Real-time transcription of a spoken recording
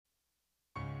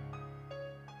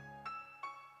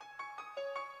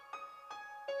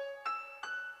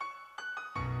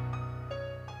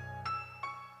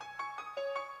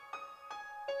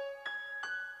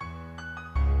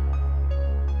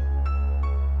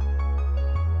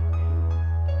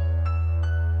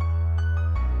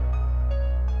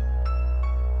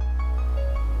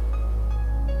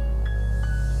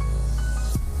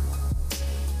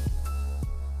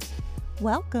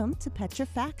Welcome to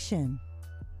Petrifaction.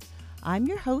 I'm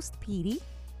your host, Petey.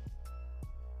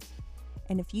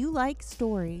 And if you like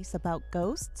stories about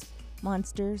ghosts,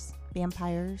 monsters,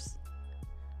 vampires,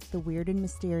 the weird and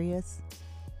mysterious,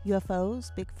 UFOs,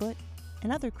 Bigfoot,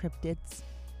 and other cryptids,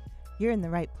 you're in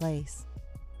the right place.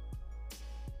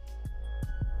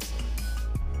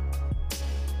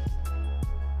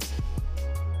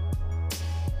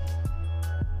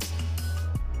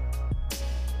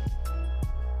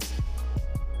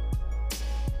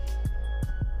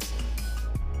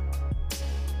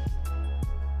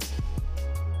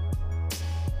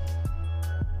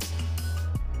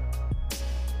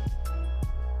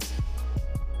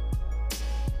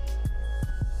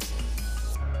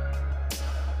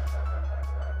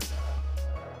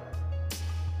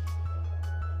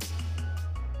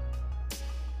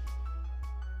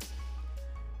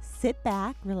 Sit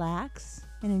back, relax,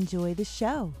 and enjoy the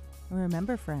show. And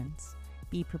remember, friends,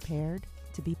 be prepared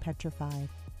to be petrified.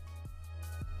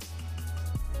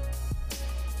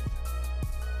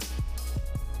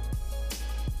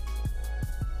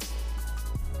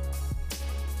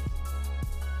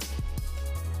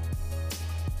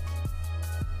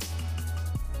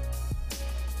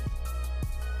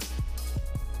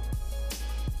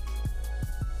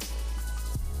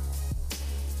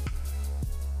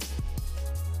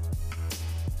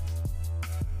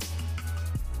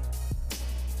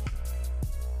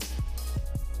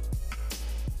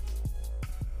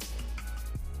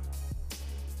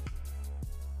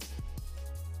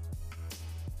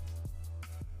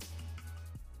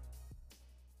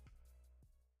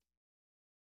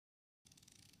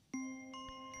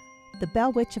 The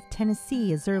Bell Witch of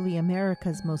Tennessee is early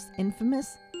America's most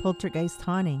infamous poltergeist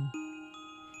haunting.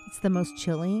 It's the most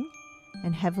chilling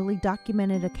and heavily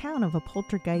documented account of a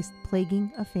poltergeist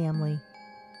plaguing a family.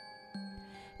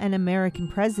 An American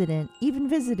president even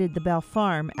visited the Bell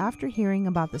farm after hearing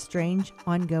about the strange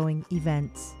ongoing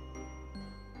events.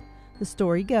 The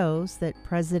story goes that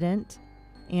President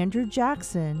Andrew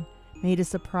Jackson made a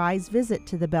surprise visit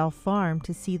to the Bell farm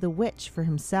to see the witch for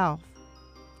himself.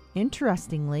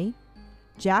 Interestingly,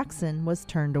 Jackson was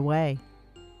turned away.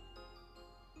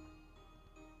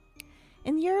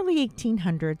 In the early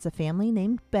 1800s, a family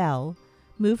named Bell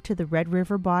moved to the Red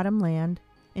River Bottomland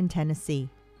in Tennessee.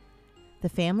 The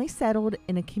family settled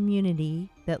in a community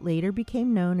that later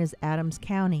became known as Adams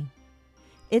County.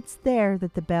 It's there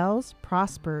that the Bells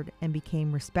prospered and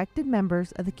became respected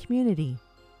members of the community.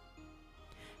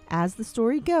 As the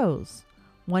story goes,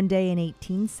 one day in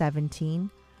 1817,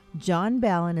 John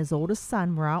Bell and his oldest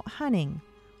son were out hunting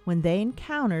when they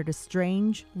encountered a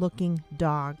strange-looking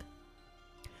dog.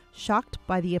 Shocked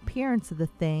by the appearance of the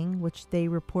thing, which they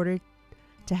reported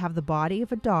to have the body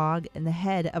of a dog and the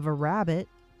head of a rabbit,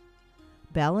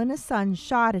 Bell and his son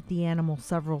shot at the animal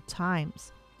several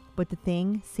times, but the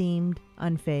thing seemed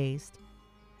unfazed.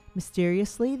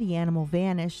 Mysteriously, the animal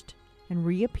vanished and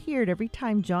reappeared every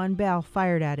time John Bell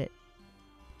fired at it.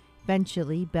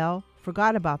 Eventually, Bell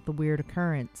forgot about the weird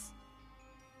occurrence.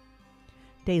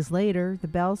 Days later, the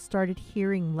Bells started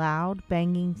hearing loud,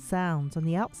 banging sounds on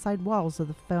the outside walls of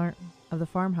the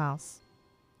farmhouse.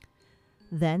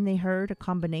 Then they heard a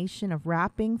combination of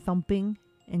rapping, thumping,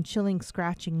 and chilling,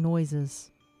 scratching noises.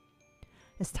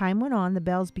 As time went on, the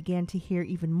Bells began to hear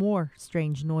even more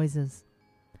strange noises.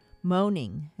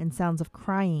 Moaning and sounds of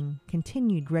crying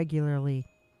continued regularly.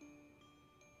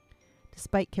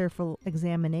 Despite careful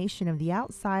examination of the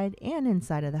outside and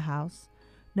inside of the house,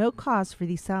 no cause for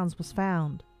these sounds was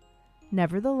found.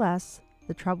 Nevertheless,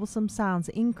 the troublesome sounds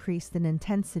increased in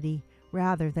intensity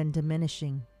rather than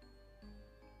diminishing.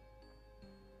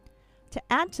 To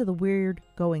add to the weird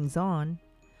goings-on,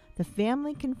 the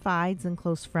family confides in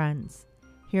close friends,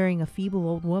 hearing a feeble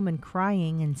old woman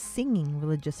crying and singing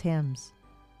religious hymns.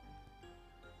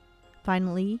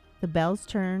 Finally, the Bells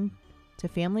turned to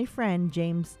family friend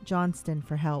James Johnston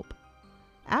for help.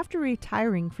 After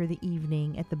retiring for the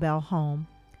evening at the Bell home,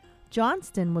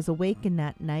 Johnston was awakened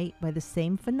that night by the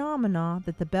same phenomena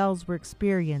that the Bells were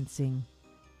experiencing.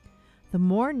 That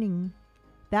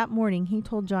morning, he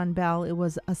told John Bell it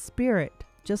was a spirit,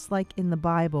 just like in the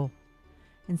Bible.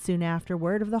 And soon after,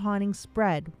 word of the haunting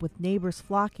spread, with neighbors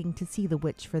flocking to see the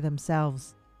witch for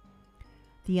themselves.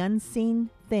 The unseen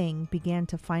thing began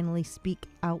to finally speak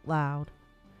out loud.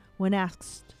 When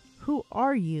asked, "Who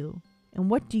are you, and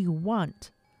what do you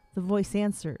want?" the voice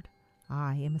answered,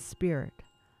 "I am a spirit.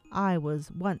 I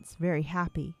was once very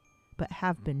happy, but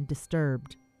have been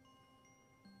disturbed."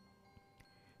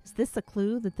 Is this a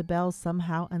clue that the Bells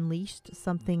somehow unleashed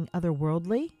something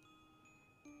otherworldly?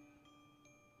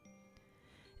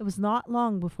 It was not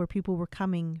long before people were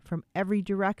coming from every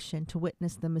direction to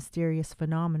witness the mysterious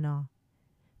phenomena.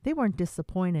 They weren't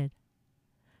disappointed.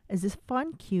 As if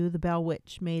on cue, the Bell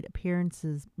Witch made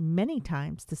appearances many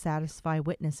times to satisfy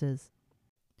witnesses.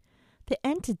 The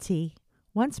entity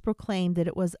once proclaimed that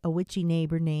it was a witchy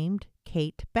neighbor named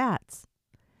Kate Batts.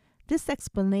 This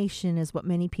explanation is what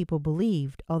many people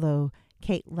believed, although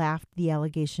Kate laughed the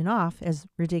allegation off as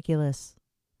ridiculous.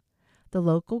 The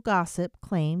local gossip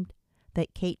claimed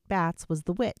that Kate Batts was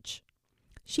the witch.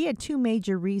 She had two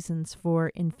major reasons for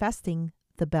infesting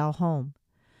the Bell home.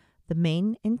 The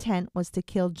main intent was to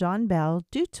kill John Bell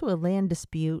due to a land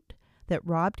dispute that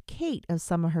robbed Kate of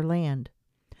some of her land.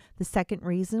 The second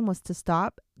reason was to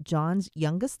stop John's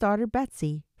youngest daughter,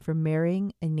 Betsy, from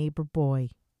marrying a neighbor boy.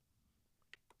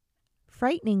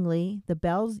 Frighteningly, the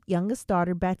Bell's youngest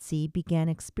daughter, Betsy, began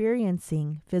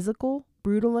experiencing physical,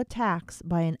 brutal attacks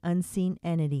by an unseen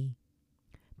entity.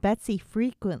 Betsy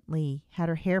frequently had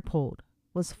her hair pulled,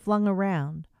 was flung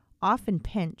around, often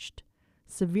pinched,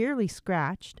 severely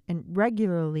scratched, and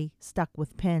regularly stuck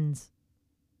with pins.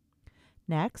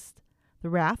 Next, the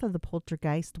wrath of the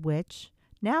poltergeist witch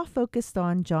now focused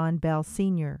on John Bell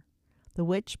Sr. The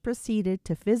witch proceeded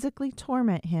to physically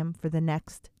torment him for the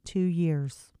next 2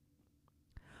 years.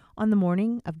 On the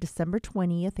morning of December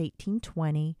 20th,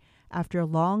 1820, after a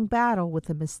long battle with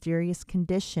a mysterious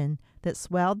condition that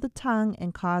swelled the tongue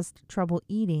and caused trouble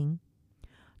eating,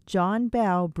 John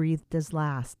Bell breathed his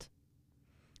last.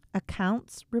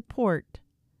 Accounts report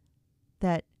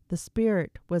that the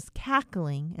spirit was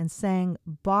cackling and sang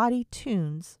bawdy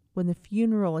tunes when the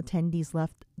funeral attendees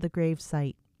left the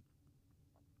gravesite.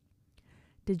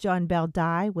 Did John Bell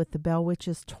die with the Bell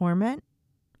Witch's torment?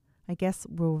 I guess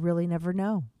we'll really never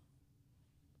know.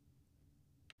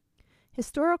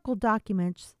 Historical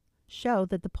documents show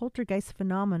that the poltergeist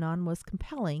phenomenon was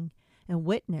compelling and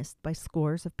witnessed by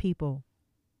scores of people.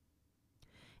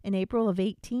 In April of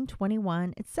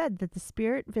 1821, it said that the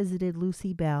spirit visited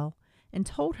Lucy Bell and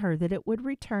told her that it would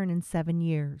return in 7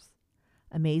 years.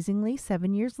 Amazingly,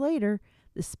 7 years later,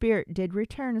 the spirit did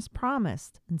return as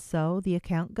promised, and so the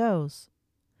account goes.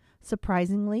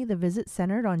 Surprisingly, the visit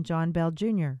centered on John Bell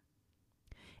Jr.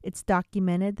 It's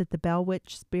documented that the Bell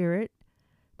Witch spirit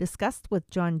discussed with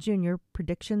John Jr.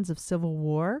 predictions of Civil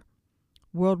War,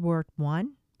 World War I,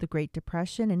 the Great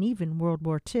Depression, and even World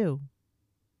War II.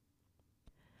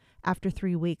 After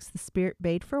 3 weeks, the spirit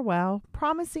bade farewell,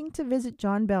 promising to visit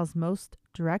John Bell's most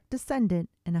direct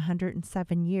descendant in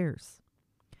 107 years.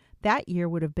 That year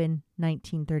would have been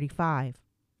 1935.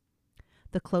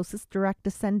 The closest direct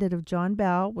descendant of John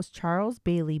Bell was Charles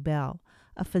Bailey Bell,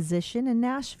 a physician in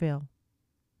Nashville.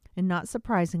 And not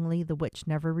surprisingly, the witch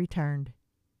never returned.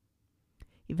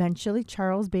 Eventually,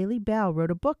 Charles Bailey Bell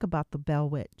wrote a book about the Bell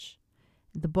Witch.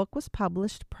 The book was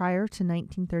published prior to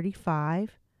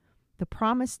 1935, the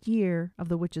promised year of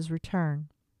the witch's return,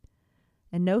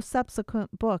 and no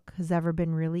subsequent book has ever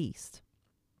been released.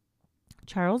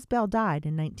 Charles Bell died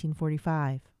in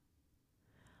 1945.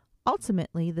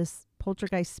 Ultimately, this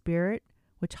poltergeist spirit,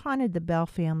 which haunted the Bell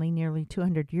family nearly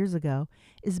 200 years ago,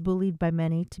 is believed by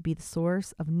many to be the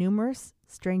source of numerous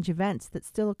strange events that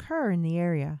still occur in the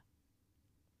area.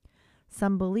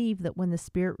 Some believe that when the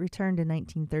spirit returned in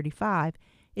 1935,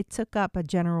 it took up a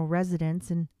general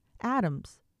residence in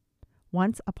Adams,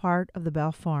 once a part of the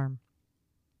Bell farm.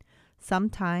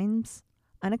 Sometimes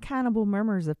unaccountable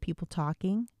murmurs of people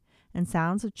talking and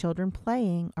sounds of children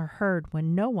playing are heard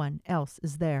when no one else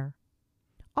is there.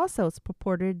 Also, it's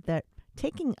purported that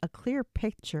taking a clear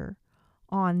picture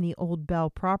on the old Bell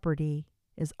property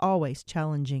is always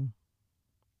challenging.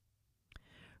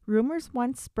 Rumors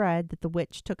once spread that the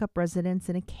witch took up residence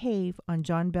in a cave on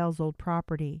John Bell's old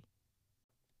property.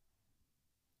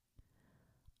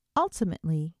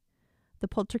 Ultimately, the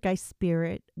poltergeist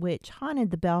spirit, which haunted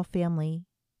the Bell family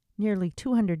nearly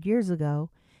 200 years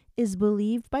ago, is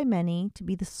believed by many to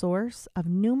be the source of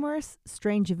numerous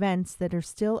strange events that are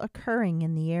still occurring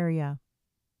in the area.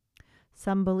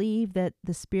 Some believe that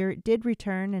the spirit did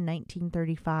return in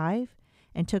 1935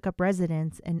 and took up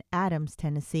residence in Adams,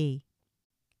 Tennessee.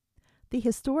 The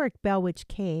historic Bell Witch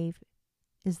Cave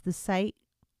is the site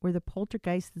where the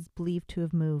poltergeist is believed to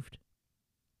have moved.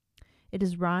 It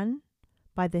is run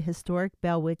by the Historic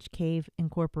Bell Witch Cave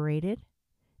Incorporated,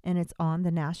 and it's on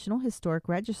the National Historic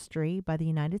Registry by the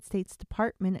United States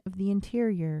Department of the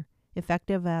Interior,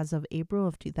 effective as of April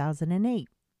of 2008.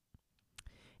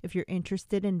 If you're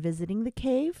interested in visiting the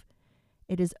cave,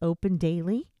 it is open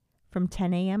daily from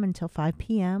 10 a.m. until 5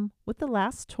 p.m. with the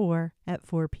last tour at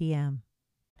 4 p.m.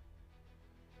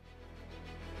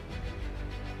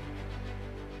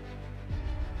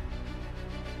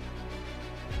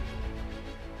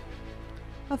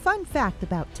 A fun fact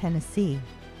about Tennessee.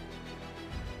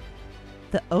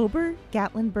 The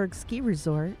Ober-Gatlinburg Ski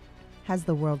Resort has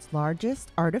the world's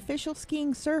largest artificial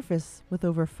skiing surface with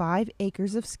over 5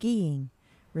 acres of skiing,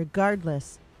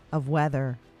 regardless of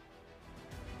weather.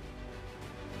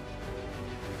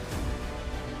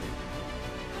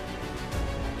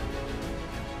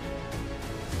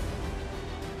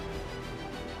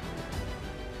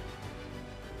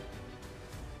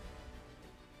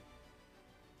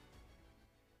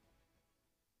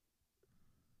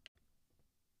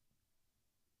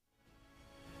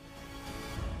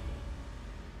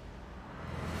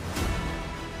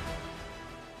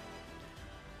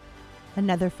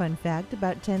 Another fun fact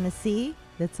about Tennessee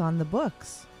that's on the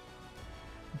books.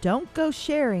 Don't go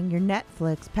sharing your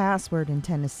Netflix password in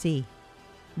Tennessee.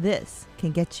 This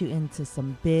can get you into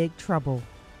some big trouble.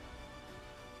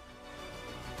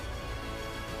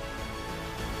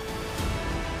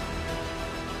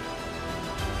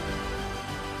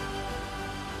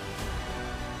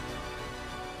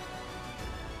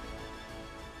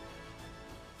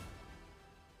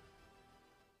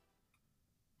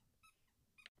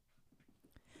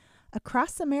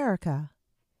 Across America,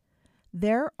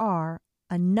 there are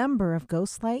a number of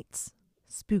ghost lights,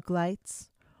 spook lights,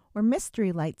 or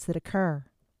mystery lights that occur.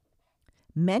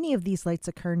 Many of these lights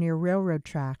occur near railroad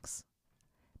tracks.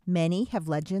 Many have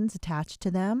legends attached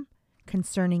to them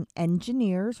concerning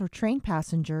engineers or train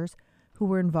passengers who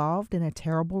were involved in a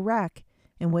terrible wreck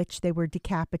in which they were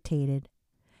decapitated.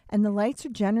 And the lights are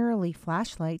generally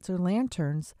flashlights or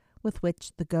lanterns with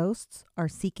which the ghosts are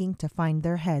seeking to find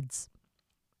their heads.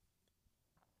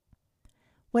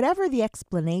 Whatever the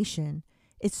explanation,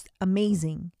 it's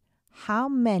amazing how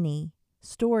many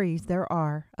stories there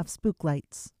are of spook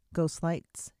lights, ghost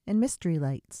lights, and mystery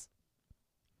lights.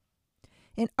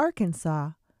 In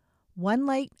Arkansas, one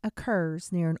light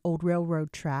occurs near an old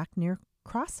railroad track near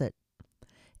Crossett.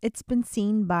 It's been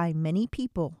seen by many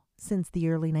people since the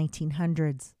early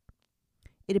 1900s.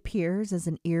 It appears as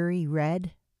an eerie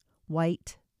red,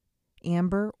 white,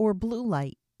 amber, or blue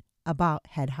light about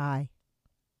head high.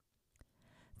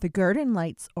 The Gurdon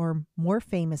lights are more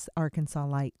famous Arkansas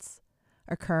lights,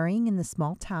 occurring in the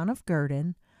small town of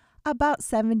Gurdon, about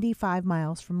 75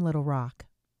 miles from Little Rock.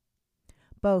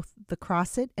 Both the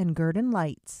Crossett and Gurdon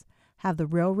lights have the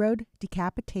railroad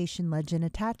decapitation legend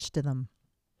attached to them.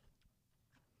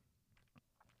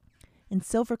 In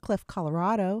Silver Cliff,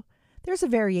 Colorado, there's a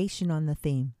variation on the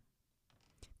theme.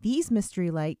 These mystery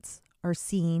lights are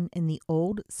seen in the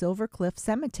old Silver Cliff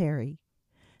Cemetery.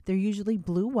 They're usually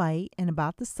blue-white and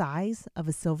about the size of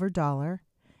a silver dollar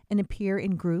and appear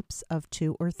in groups of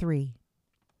 2 or 3.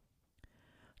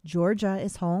 Georgia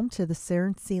is home to the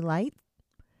Surrency Light.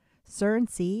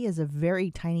 Surrency is a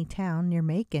very tiny town near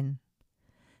Macon.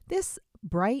 This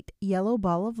bright yellow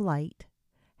ball of light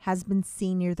has been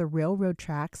seen near the railroad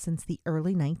tracks since the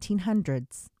early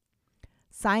 1900s.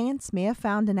 Science may have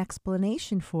found an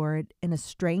explanation for it in a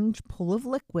strange pool of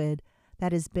liquid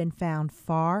that has been found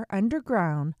far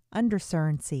underground under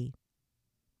Surrency.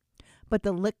 But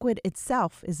the liquid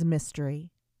itself is a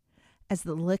mystery, as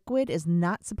the liquid is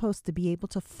not supposed to be able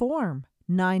to form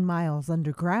 9 miles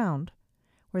underground,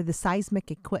 where the seismic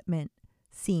equipment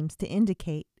seems to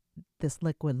indicate this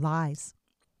liquid lies.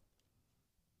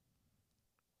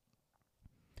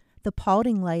 The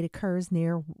Paulding light occurs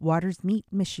near Waters Meet,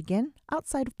 Michigan,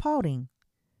 outside of Paulding.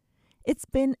 It's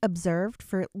been observed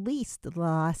for at least the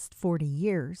last 40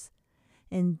 years,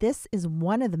 and this is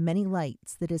one of the many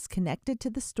lights that is connected to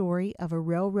the story of a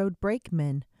railroad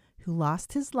brakeman who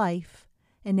lost his life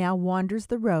and now wanders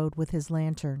the road with his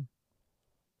lantern.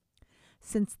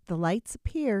 Since the lights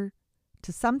appear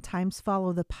to sometimes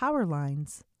follow the power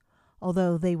lines,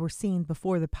 although they were seen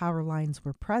before the power lines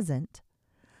were present,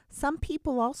 some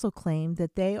people also claim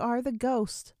that they are the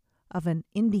ghost of an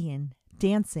Indian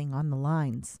dancing on the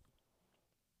lines.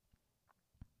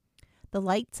 The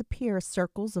lights appear as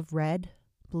circles of red,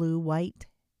 blue, white,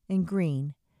 and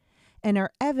green, and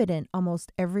are evident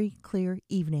almost every clear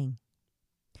evening.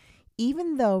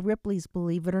 Even though Ripley's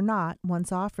Believe It or Not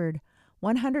once offered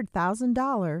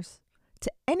 $100,000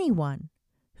 to anyone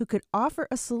who could offer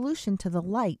a solution to the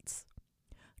lights,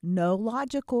 no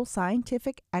logical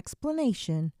scientific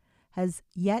explanation has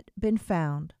yet been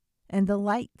found, and the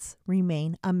lights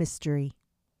remain a mystery.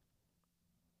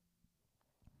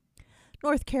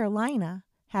 North Carolina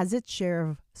has its share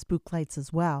of spook lights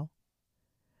as well.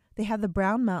 They have the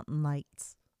Brown Mountain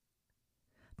lights.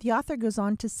 The author goes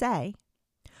on to say,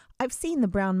 I've seen the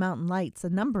Brown Mountain lights a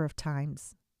number of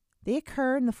times. They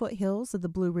occur in the foothills of the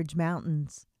Blue Ridge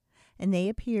Mountains, and they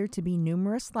appear to be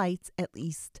numerous lights at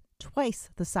least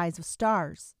twice the size of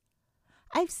stars.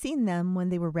 I've seen them when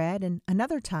they were red and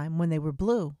another time when they were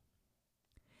blue.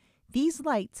 These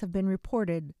lights have been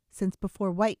reported since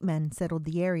before white men settled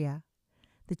the area.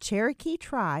 The Cherokee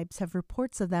tribes have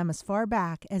reports of them as far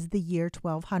back as the year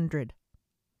 1200.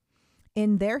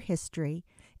 In their history,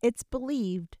 it's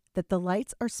believed that the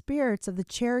lights are spirits of the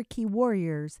Cherokee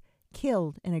warriors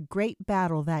killed in a great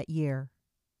battle that year.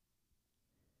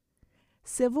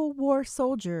 Civil War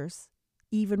soldiers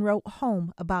even wrote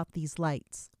home about these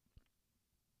lights.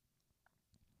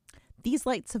 These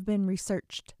lights have been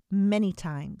researched many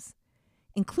times,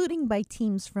 including by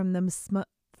teams from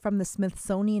the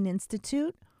Smithsonian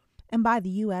Institute and by the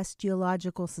U.S.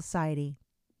 Geological Society.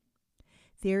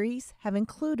 Theories have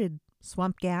included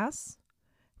swamp gas,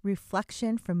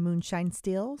 reflection from moonshine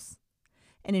stills,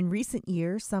 and in recent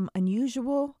years, some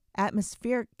unusual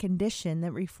atmospheric condition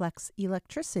that reflects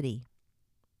electricity.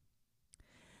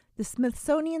 The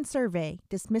Smithsonian survey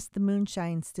dismissed the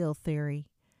moonshine still theory,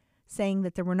 saying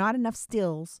that there were not enough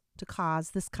stills to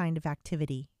cause this kind of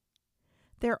activity.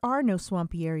 There are no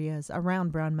swampy areas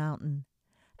around Brown Mountain,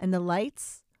 and the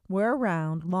lights were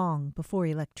around long before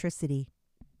electricity.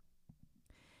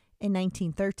 In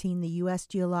 1913, the U.S.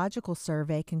 Geological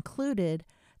Survey concluded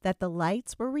that the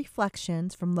lights were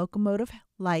reflections from locomotive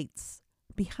lights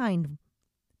behind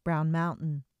Brown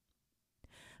Mountain.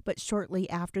 But shortly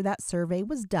after that survey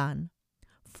was done,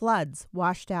 floods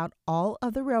washed out all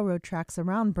of the railroad tracks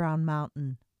around Brown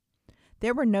Mountain.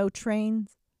 There were no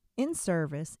trains in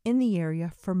service in the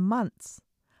area for months,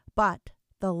 but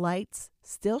the lights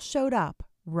still showed up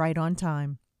right on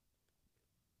time.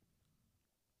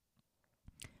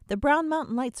 The Brown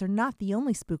Mountain lights are not the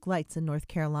only spook lights in North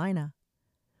Carolina.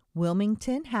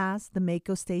 Wilmington has the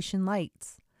Mako Station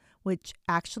lights, which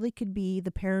actually could be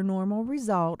the paranormal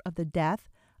result of the death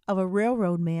of a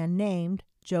railroad man named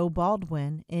Joe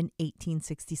Baldwin in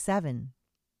 1867.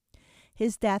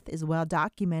 His death is well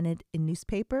documented in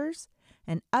newspapers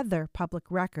and other public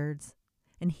records,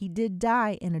 and he did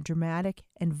die in a dramatic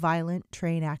and violent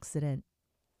train accident.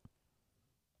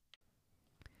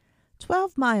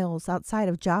 12 miles outside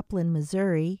of Joplin,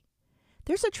 Missouri,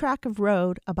 there's a tract of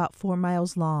road about 4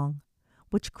 miles long,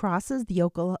 which crosses the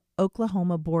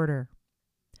Oklahoma border.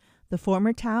 The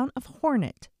former town of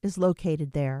Hornet is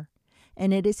located there,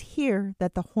 and it is here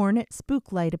that the Hornet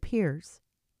spook light appears.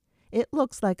 It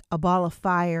looks like a ball of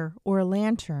fire or a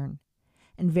lantern,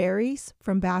 and varies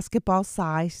from basketball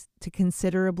size to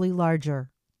considerably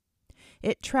larger.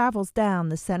 It travels down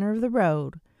the center of the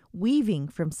road, weaving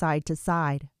from side to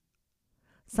side.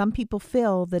 Some people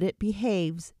feel that it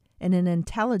behaves in an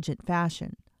intelligent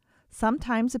fashion,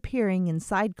 sometimes appearing in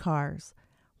sidecars,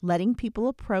 letting people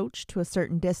approach to a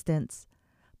certain distance,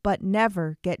 but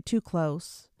never get too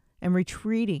close, and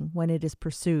retreating when it is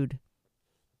pursued.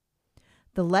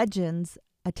 The legends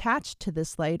attached to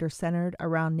this light are centered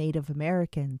around Native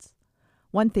Americans.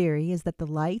 One theory is that the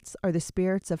lights are the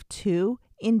spirits of 2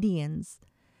 Indians,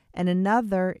 and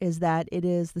another is that it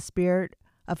is the spirit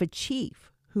of a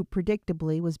chief who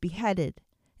predictably was beheaded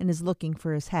and is looking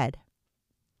for his head.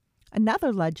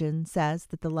 Another legend says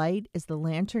that the light is the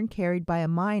lantern carried by a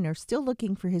miner still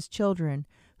looking for his children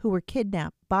who were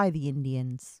kidnapped by the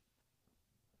Indians.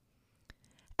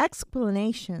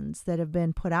 Explanations that have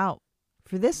been put out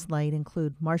for this light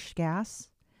include marsh gas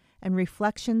and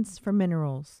reflections from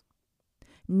minerals.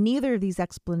 Neither of these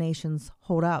explanations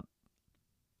hold up.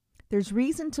 There's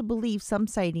reason to believe some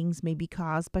sightings may be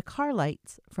caused by car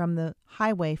lights from the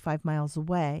highway 5 miles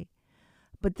away,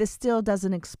 but this still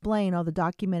doesn't explain all the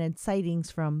documented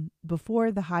sightings from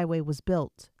before the highway was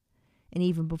built, and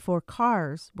even before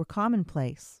cars were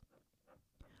commonplace.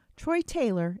 Troy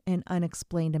Taylor in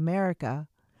Unexplained America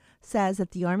says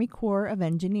that the Army Corps of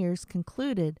Engineers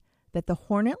concluded that the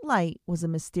Hornet light was a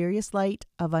mysterious light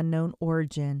of unknown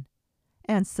origin,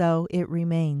 and so it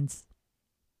remains.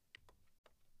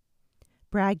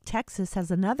 Bragg, Texas has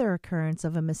another occurrence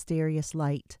of a mysterious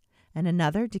light and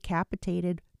another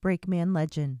decapitated brakeman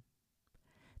legend.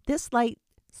 This light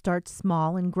starts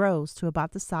small and grows to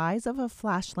about the size of a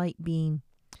flashlight beam,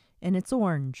 and it's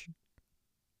orange.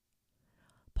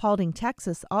 Paulding,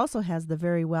 Texas also has the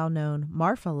very well-known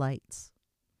Marfa lights.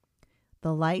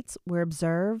 The lights were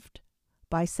observed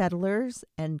by settlers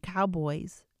and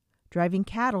cowboys driving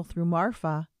cattle through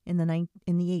Marfa in the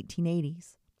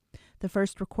 1880s. The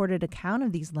first recorded account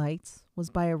of these lights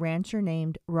was by a rancher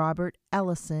named Robert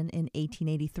Ellison in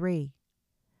 1883.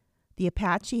 The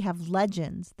Apache have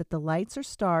legends that the lights are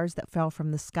stars that fell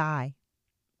from the sky.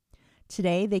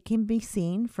 Today they can be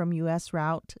seen from U.S.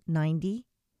 Route 90.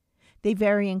 They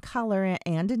vary in color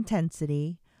and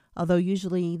intensity, although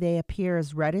usually they appear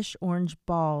as reddish-orange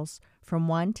balls from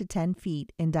 1 to 10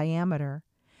 feet in diameter,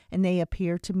 and they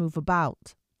appear to move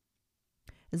about.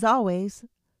 As always,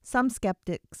 some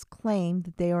skeptics claim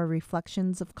that they are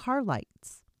reflections of car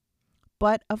lights.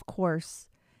 But, of course,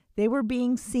 they were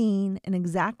being seen in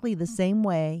exactly the same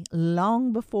way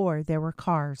long before there were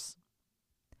cars.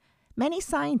 Many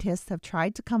scientists have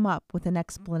tried to come up with an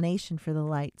explanation for the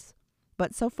lights,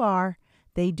 but so far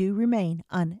they do remain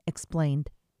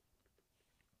unexplained.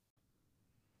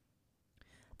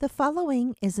 The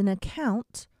following is an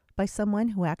account by someone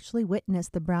who actually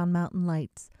witnessed the Brown Mountain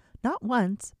Lights, not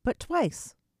once, but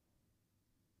twice.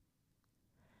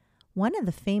 One of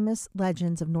the famous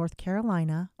legends of North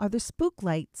Carolina are the spook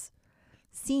lights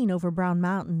seen over Brown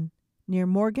Mountain near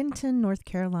Morganton, North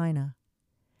Carolina.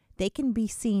 They can be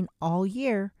seen all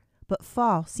year, but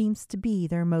fall seems to be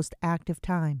their most active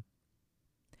time.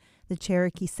 The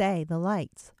Cherokee say the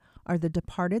lights are the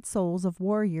departed souls of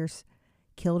warriors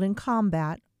killed in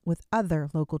combat with other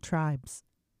local tribes.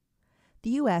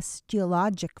 The U.S.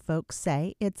 geologic folks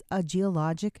say it's a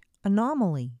geologic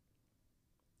anomaly.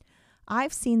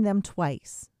 I've seen them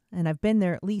twice, and I've been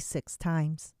there at least 6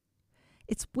 times.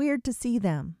 It's weird to see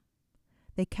them.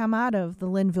 They come out of the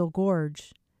Linville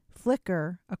Gorge,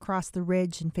 flicker across the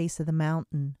ridge and face of the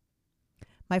mountain.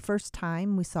 My first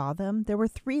time we saw them, there were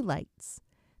 3 lights.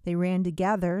 They ran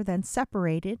together, then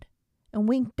separated, and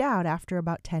winked out after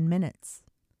about 10 minutes.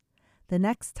 The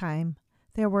next time,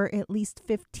 there were at least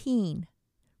 15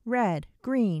 red,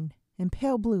 green, and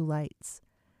pale blue lights.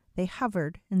 They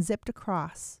hovered and zipped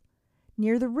across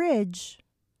near the ridge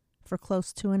for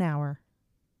close to an hour.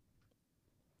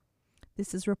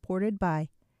 This is reported by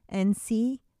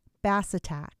N.C.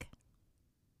 Bassatak.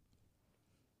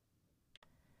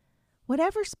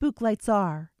 Whatever spook lights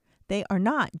are, they are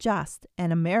not just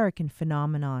an American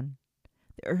phenomenon.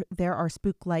 There are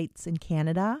spook lights in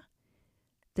Canada.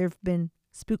 There have been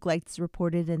spook lights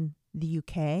reported in the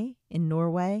UK, in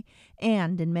Norway,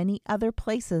 and in many other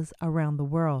places around the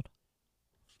world.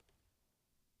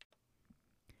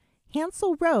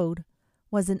 Hansel Road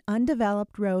was an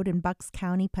undeveloped road in Bucks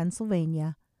County,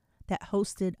 Pennsylvania, that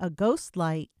hosted a ghost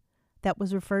light that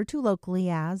was referred to locally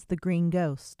as the Green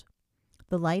Ghost.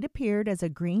 The light appeared as a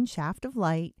green shaft of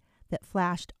light that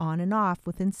flashed on and off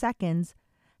within seconds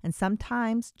and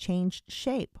sometimes changed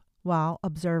shape while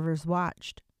observers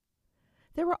watched.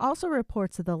 There were also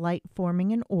reports of the light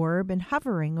forming an orb and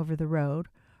hovering over the road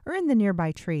or in the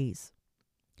nearby trees.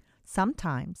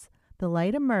 Sometimes the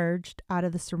light emerged out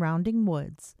of the surrounding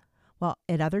woods, while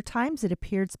at other times it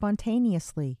appeared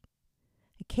spontaneously.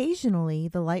 Occasionally,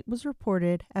 the light was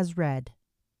reported as red.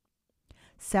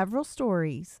 Several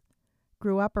stories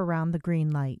grew up around the green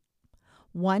light.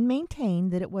 One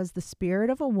maintained that it was the spirit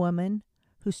of a woman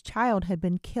whose child had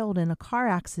been killed in a car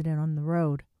accident on the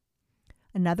road.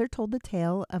 Another told the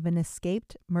tale of an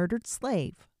escaped murdered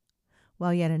slave,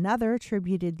 while yet another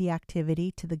attributed the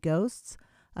activity to the ghosts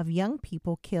of young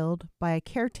people killed by a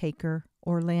caretaker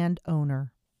or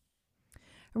landowner.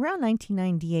 Around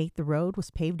 1998, the road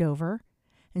was paved over,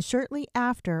 and shortly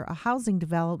after, a housing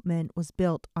development was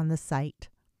built on the site.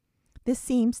 This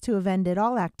seems to have ended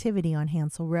all activity on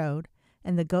Hansel Road,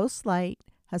 and the ghost light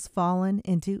has fallen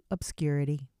into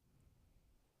obscurity.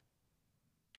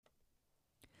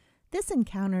 This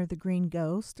encounter of the Green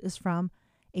Ghost is from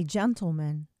a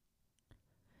gentleman.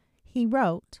 He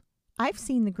wrote, "I've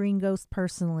seen the Green Ghost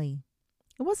personally.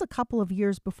 It was a couple of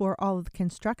years before all of the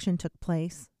construction took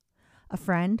place. A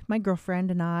friend, my girlfriend,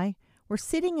 and I were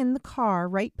sitting in the car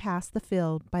right past the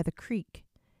field by the creek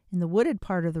in the wooded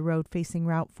part of the road facing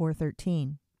Route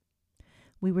 413.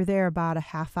 We were there about a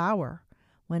half hour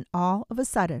when all of a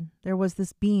sudden there was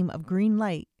this beam of green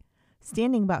light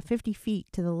standing about 50 feet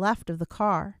to the left of the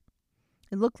car.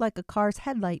 It looked like a car's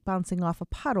headlight bouncing off a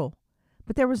puddle,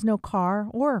 but there was no car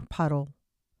or puddle.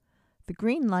 The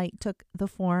green light took the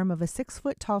form of a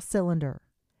 6-foot-tall cylinder.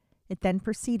 It then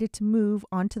proceeded to move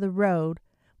onto the road,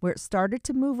 where it started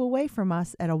to move away from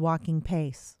us at a walking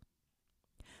pace.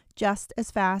 Just as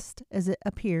fast as it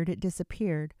appeared, it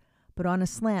disappeared, but on a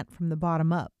slant from the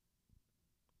bottom up.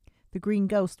 The Green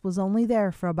Ghost was only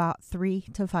there for about 3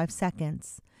 to 5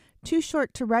 seconds, too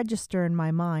short to register in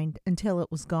my mind until it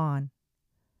was gone.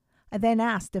 I then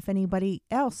asked if anybody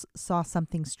else saw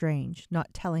something strange,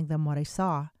 not telling them what I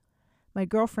saw. My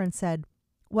girlfriend said,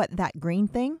 'What, that green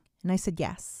thing?' And I said,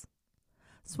 'Yes.'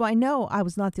 So I know I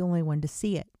was not the only one to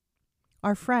see it.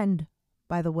 Our friend,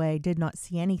 by the way, did not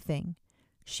see anything.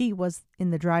 She was in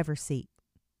the driver's seat."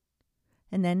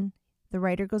 And then the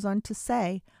writer goes on to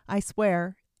say, "I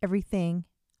swear everything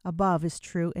above is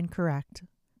true and correct."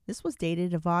 This was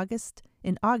dated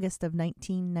in August of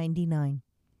 1999.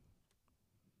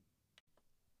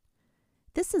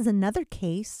 This is another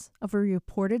case of a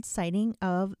reported sighting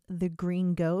of the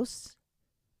green ghost.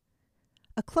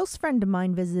 A close friend of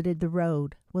mine visited the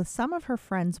road with some of her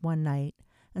friends one night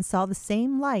and saw the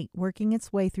same light working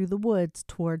its way through the woods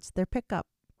towards their pickup.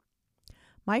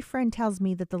 My friend tells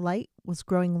me that the light was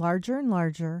growing larger and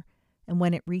larger, and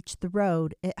when it reached the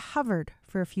road, it hovered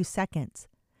for a few seconds,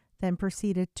 then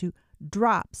proceeded to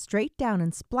drop straight down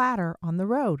and splatter on the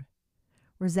road,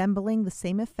 resembling the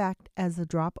same effect as a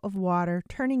drop of water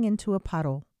turning into a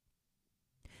puddle.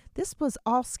 This was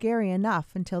all scary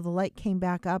enough until the light came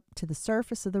back up to the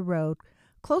surface of the road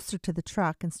closer to the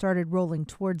truck and started rolling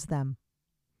towards them.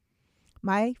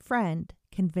 My friend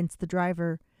convinced the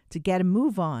driver to get a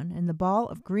move on, and the ball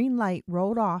of green light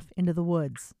rolled off into the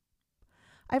woods.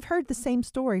 I've heard the same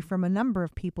story from a number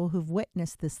of people who've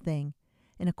witnessed this thing,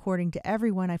 and according to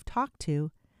everyone I've talked to,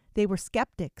 they were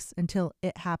skeptics until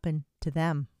it happened to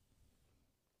them.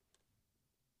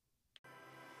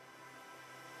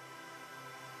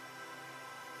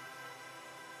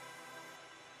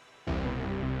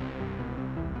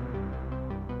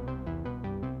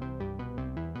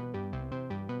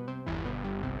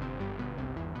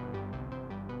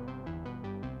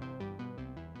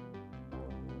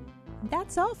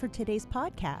 That's all for today's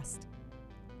podcast.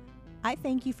 I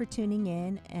thank you for tuning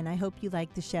in, and I hope you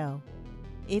liked the show.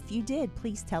 If you did,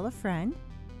 please tell a friend,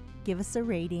 give us a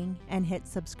rating, and hit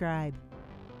subscribe.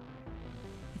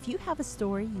 If you have a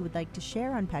story you would like to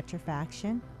share on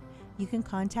Petrifaction, you can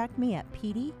contact me at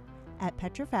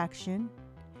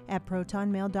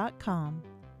petey@petrifaction@protonmail.com.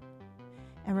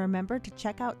 And remember to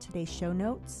check out today's show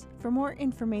notes for more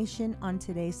information on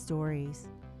today's stories.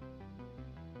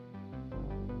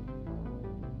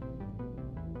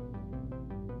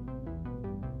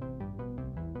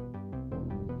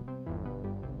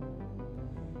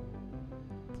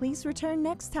 Please return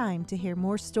next time to hear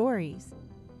more stories.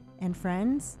 And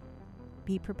friends,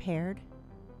 be prepared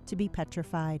to be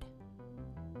petrified.